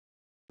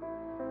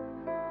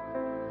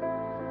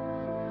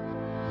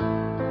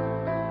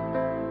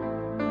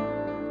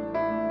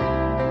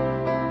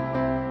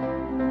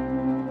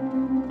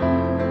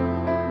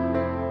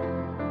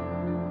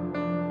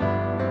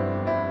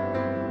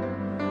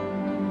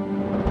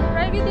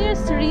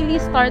Privateers really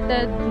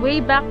started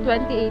way back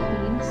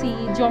 2018. Si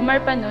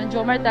Jomar pa nun,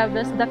 Jomar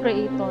Taves, the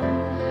creator.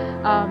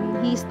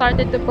 He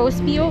started to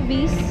post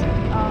POVs,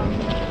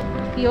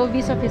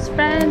 POVs of his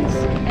friends,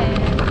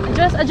 and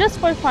just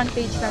for fun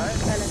page lang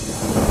talaga.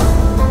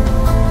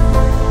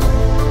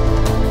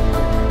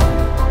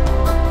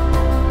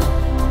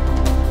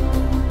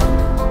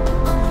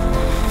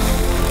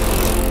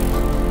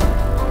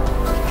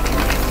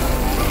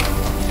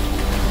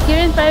 Here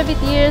in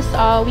Privateers,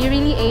 we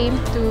really aim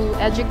to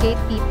educate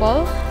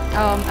people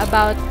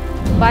about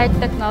bike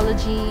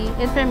technology,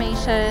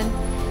 information,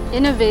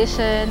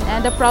 innovation,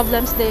 and the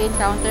problems they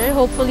encounter,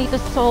 hopefully to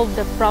solve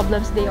the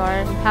problems they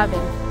are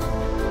having.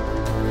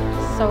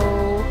 So,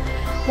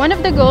 one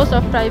of the goals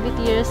of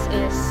Privateers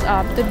is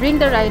to bring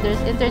the riders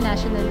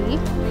internationally,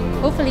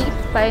 hopefully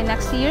by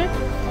next year.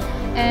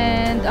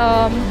 And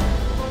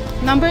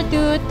number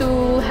two,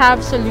 to have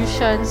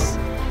solutions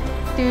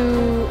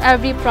to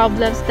every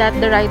problems that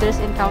the riders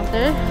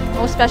encounter,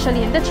 most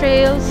especially in the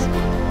trails.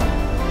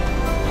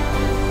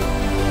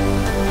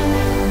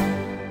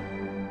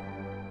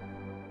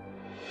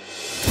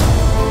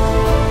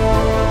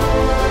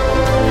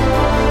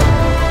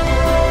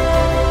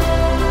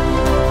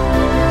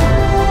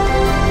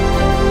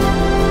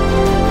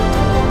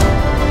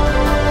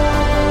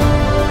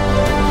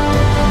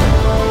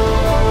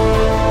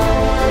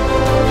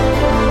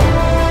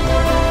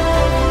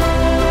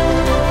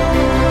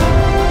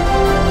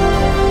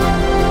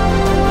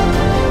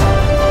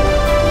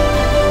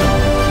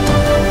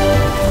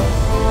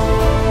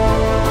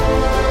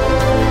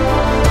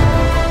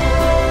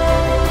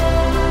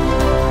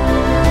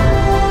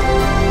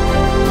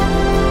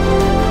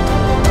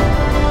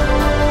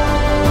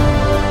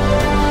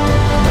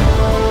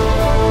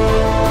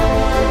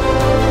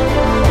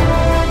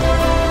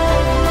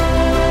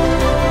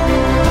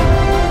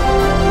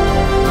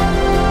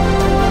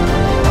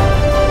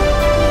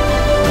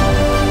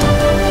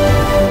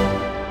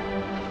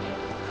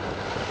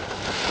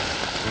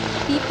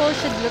 People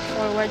should look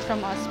forward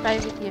from us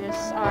Privateers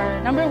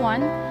are, number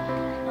one,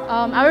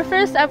 our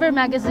first ever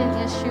magazine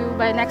issue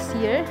by next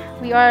year.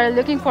 We are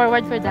looking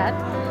forward for that.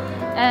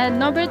 And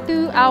number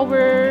two,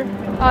 our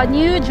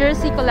new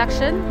jersey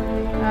collection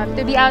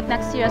to be out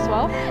next year as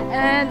well.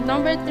 And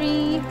number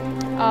three,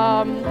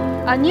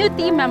 new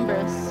team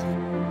members.